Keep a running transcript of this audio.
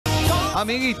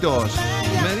Amiguitos,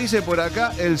 me dice por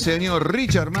acá el señor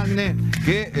Richard Magne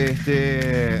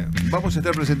que vamos a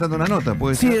estar presentando una nota,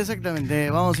 ¿puede ser? Sí, exactamente.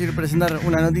 Vamos a ir a presentar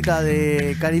una notita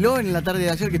de Cariló en la tarde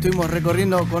de ayer que estuvimos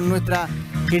recorriendo con nuestra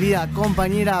querida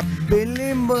compañera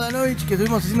Belén Bodanovich, que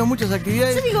estuvimos haciendo muchas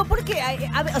actividades. Yo digo, ¿por qué?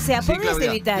 O sea, Sí, podés Claudia,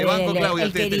 evitar te banco, Claudia,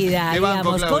 el te querida, banco, digamos,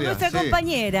 con Claudia, nuestra sí.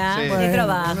 compañera Sí. de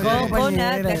trabajo, Nuestra con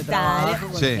compañera de Natal, trabajo,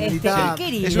 con Sí.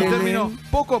 querida. Es un término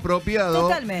poco apropiado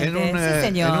Totalmente, en sí,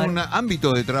 señor. un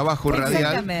ámbito de trabajo radial.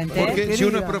 Exactamente. Porque si Querida.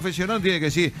 uno es profesional tiene que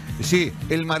decir, sí,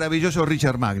 el maravilloso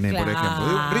Richard Magne, por ejemplo.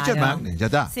 Digo, Richard Magne, ya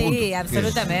está. Sí, punto.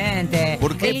 absolutamente.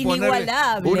 ¿Por qué El ponerle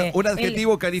inigualable. un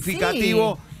adjetivo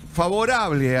calificativo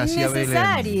favorable hacia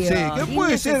Innecesario, Belén? Sí, que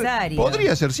puede ser, innecesario.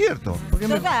 podría ser cierto.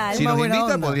 Total. Si más nos buena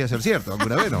invita, onda. podría ser cierto.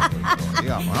 Alguna vez no,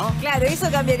 digamos, ¿no? Claro, eso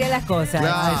cambiaría las cosas.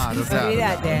 Claro, claro.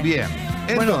 Olvídate. Bien,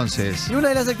 Bueno, entonces... y una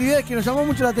de las actividades que nos llamó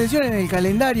mucho la atención en el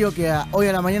calendario, que hoy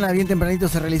a la mañana bien tempranito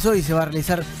se realizó y se va a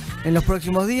realizar en los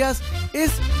próximos días,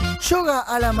 es yoga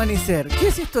al amanecer. ¿Qué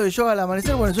es esto de yoga al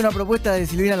amanecer? Bueno, es una propuesta de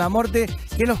Silvina Lamorte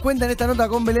que nos cuenta en esta nota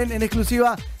con Belén en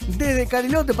exclusiva desde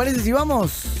Cariló. ¿Te parece si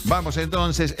vamos? Vamos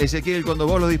entonces, Ezequiel, cuando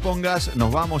vos lo dispongas,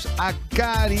 nos vamos a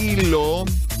Cariló.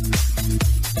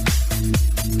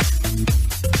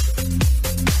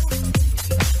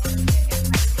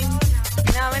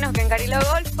 Nada menos que en Cariló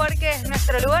Golf, porque es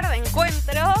nuestro lugar de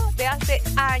encuentro de hace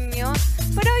años.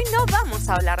 Pero hoy no vamos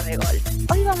a hablar de golf.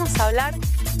 Hoy vamos a hablar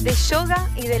de yoga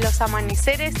y de los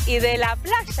amaneceres y de la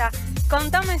playa.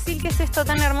 Contame, Sil, ¿qué es esto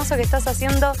tan hermoso que estás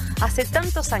haciendo hace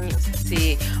tantos años?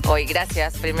 Sí, hoy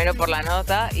gracias primero por la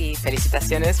nota y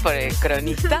felicitaciones por el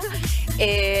cronista.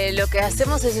 Lo que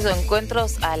hacemos es esos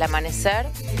encuentros al amanecer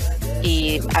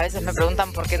y a veces me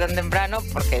preguntan por qué tan temprano,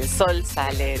 porque el sol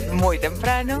sale muy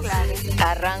temprano. Claro.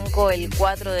 Arranco el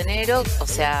 4 de enero, o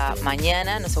sea,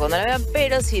 mañana, no sé cuándo lo vean,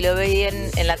 pero si lo veían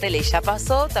en la tele y ya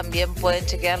pasó, también pueden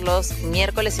chequear los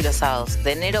miércoles y los sábados.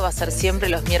 De enero va a ser siempre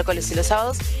los miércoles y los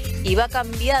sábados y va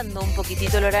cambiando un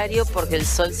poquitito el horario porque el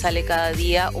sol sale cada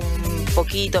día un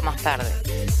poquito más tarde.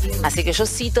 Así que yo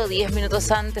cito 10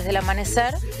 minutos antes del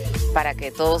amanecer para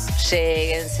que todos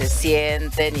lleguen, se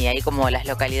sienten y ahí como las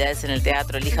localidades en el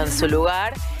teatro elijan su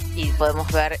lugar y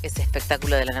podemos ver ese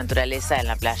espectáculo de la naturaleza en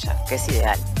la playa, que es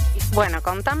ideal. Bueno,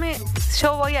 contame,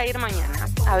 yo voy a ir mañana.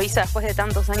 Aviso, después de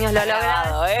tantos años lo he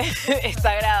logrado.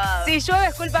 Está grabado. Si llueve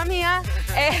es culpa mía.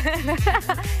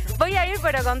 Voy a ir,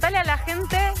 pero contale a la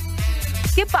gente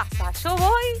qué pasa. Yo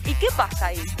voy y qué pasa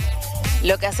ahí.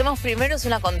 Lo que hacemos primero es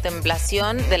una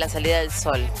contemplación de la salida del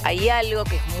sol. Hay algo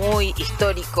que es muy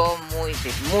histórico, muy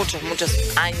de muchos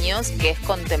años, que es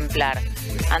contemplar.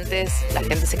 Antes la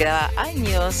gente se quedaba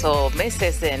años o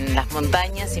meses en las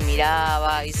montañas y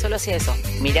miraba, y solo hacía eso,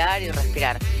 mirar y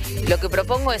respirar. Lo que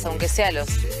propongo es, aunque sea los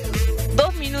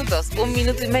 2 minutos, 1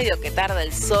 minuto y medio que tarda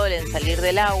el sol en salir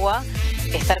del agua,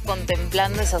 estar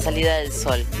contemplando esa salida del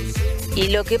sol. Y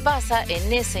lo que pasa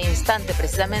en ese instante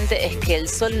precisamente es que el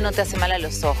sol no te hace mal a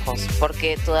los ojos,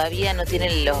 porque todavía no tiene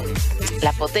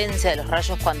la potencia de los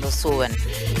rayos cuando suben.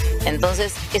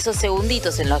 Entonces, esos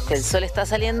segunditos en los que el sol está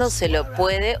saliendo se lo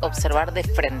puede observar de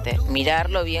frente,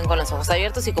 mirarlo bien con los ojos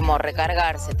abiertos y como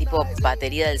recargarse, tipo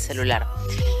batería del celular.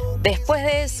 Después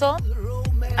de eso,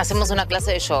 hacemos una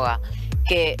clase de yoga,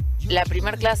 que la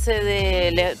primera clase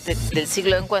del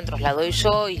ciclo de encuentros la doy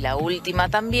yo y la última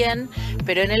también,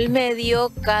 pero en el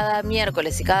medio, cada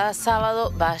miércoles y cada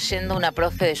sábado va yendo una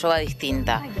profe de yoga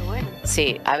distinta.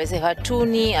 Sí, a veces va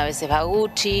Chuni, a veces va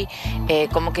Gucci,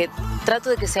 como que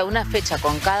trato de que sea una fecha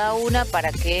con cada una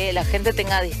para que la gente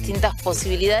tenga distintas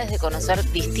posibilidades de conocer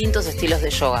distintos estilos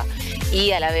de yoga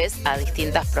y a la vez a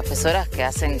distintas profesoras que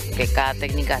hacen que cada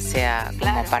técnica sea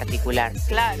como particular.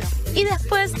 Claro. Y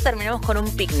después terminamos con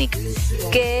un picnic,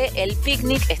 que el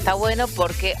picnic está bueno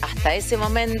porque hasta ese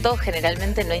momento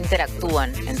generalmente no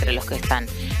interactúan entre los que están,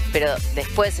 pero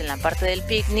después en la parte del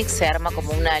picnic se arma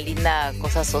como una linda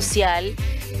cosa social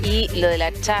y lo de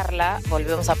la charla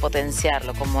volvemos a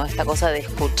potenciarlo, como esta cosa de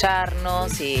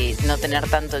escucharnos y no tener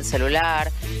tanto el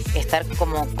celular, estar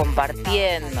como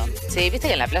compartiendo. Sí, viste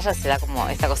que en la playa se da como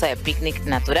esta cosa de picnic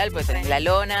natural, porque tenés la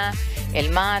lona, el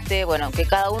mate, bueno, que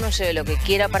cada uno lleve lo que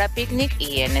quiera para picnic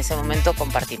y en ese momento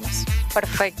compartimos.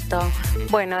 Perfecto.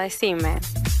 Bueno, decime,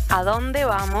 ¿a dónde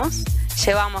vamos?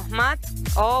 ¿Llevamos mat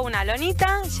o una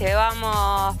lonita?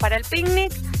 ¿Llevamos para el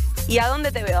picnic? ¿Y a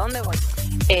dónde te veo? ¿A dónde voy?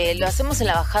 Lo hacemos en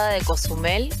la bajada de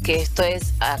Cozumel, que esto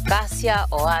es acacia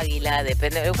o águila,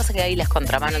 depende. Lo que pasa es que águila es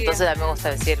contramano, entonces a mí me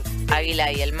gusta decir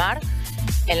águila y el mar.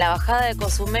 En la bajada de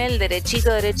Cozumel,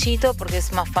 derechito, porque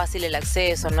es más fácil el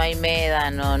acceso, no hay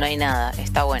médano, no hay nada,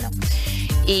 está bueno.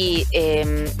 Y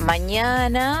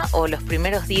mañana o los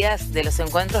primeros días de los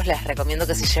encuentros les recomiendo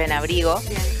que se lleven abrigo,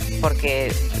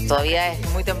 porque todavía es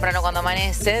muy temprano cuando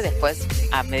amanece, después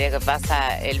a medida que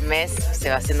pasa el mes se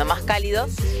va haciendo más cálido,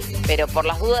 pero por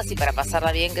las dudas y para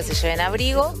pasarla bien que se lleven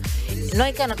abrigo. No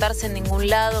hay que anotarse en ningún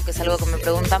lado, que es algo que me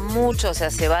preguntan mucho, o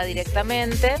sea, se va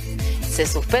directamente, se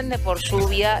suspende por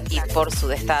lluvia y por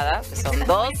sudestada, que son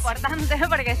dos. Muy importante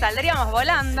porque saldríamos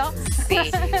volando. Sí,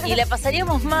 y la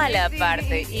pasaríamos mal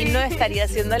aparte, y no estaría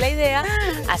siendo la idea,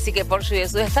 así que por lluvia y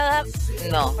sudestada,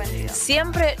 no.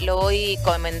 Siempre lo voy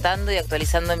comentando y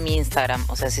actualizando en mi Instagram,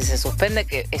 o sea, si se suspende,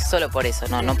 que es solo por eso,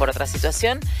 no por otra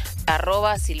situación,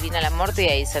 @Silvina Lamorte y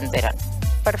ahí se enteran.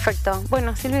 Perfecto.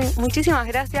 Bueno, Silvi, muchísimas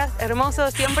gracias. Hermoso.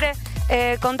 Siempre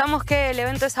contamos que el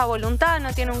evento es a voluntad,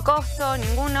 no tiene un costo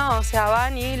ninguno, o sea,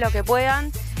 van y lo que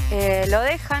puedan, lo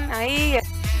dejan ahí.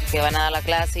 Que van a dar la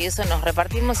clase y eso nos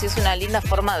repartimos y es una linda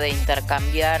forma de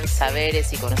intercambiar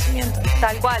saberes y conocimientos.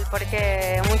 Tal cual,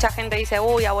 porque mucha gente dice,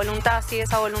 uy, a voluntad, sí,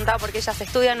 es a voluntad, porque ellas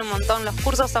estudian un montón, los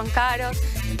cursos son caros,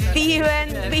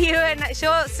 viven,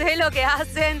 yo sé lo que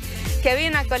hacen, que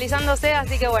vienen actualizándose,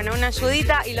 así que bueno, una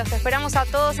ayudita y los esperamos a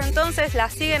todos entonces, la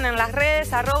siguen en las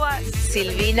redes,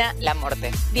 @Silvina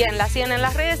Lamorte. Bien, la siguen en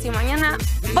las redes y mañana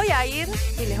voy a ir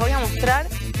y les voy a mostrar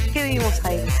qué vimos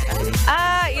ahí.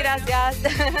 Ay, gracias.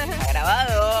 Está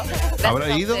grabado. Gracias.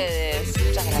 ¿Habrá ido?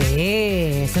 Muchas gracias.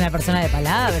 Sí, es una persona de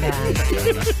palabra.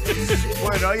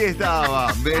 Bueno, ahí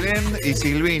estaba Belén y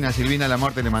Silvina. Silvina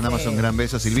Lamorte, le mandamos un gran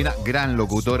beso. Silvina, gran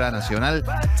locutora nacional,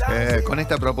 con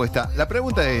esta propuesta. La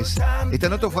pregunta es, esta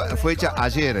nota fue hecha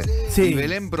ayer. Sí. Y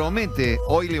Belén promete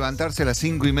hoy levantarse a las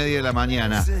 5:30 de la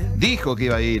mañana. Dijo que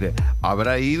iba a ir.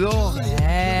 ¿Habrá ido?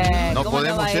 No ¿cómo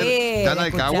podemos va a ser ir? tan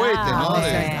alcahuetes, ¿no?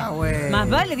 Escuchame. Más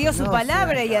vale dio su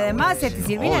palabra y además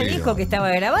Silvina Obvio. dijo que estaba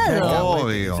grabado.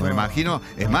 Obvio, me imagino.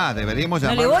 Es más, deberíamos No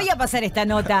llamar. le voy a pasar esta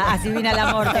nota a Silvina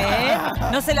Lamorte, ¿eh?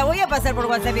 No se la voy a pasar por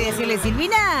WhatsApp y decirle,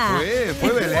 Silvina.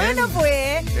 Fue Belén. Bueno,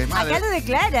 fue. Es más, Acá lo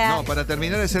declara. No, para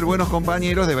terminar de ser buenos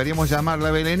compañeros, deberíamos llamarla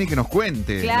a Belén y que nos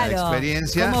cuente Claro. la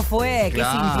experiencia. ¿Cómo fue? ¿Qué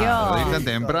sintió? De ir tan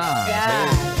temprano.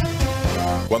 Claro. Sí.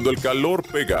 Cuando el calor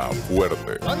pega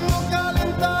fuerte. Cuando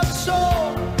calienta el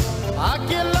sol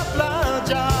aquí en la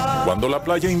playa. Cuando la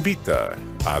playa invita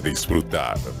a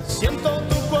disfrutar. Siento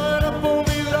tu cuerpo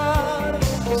vibrar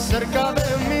cerca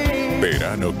de mí.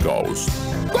 Verano Ghost.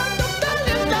 Cuando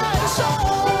calienta el sol.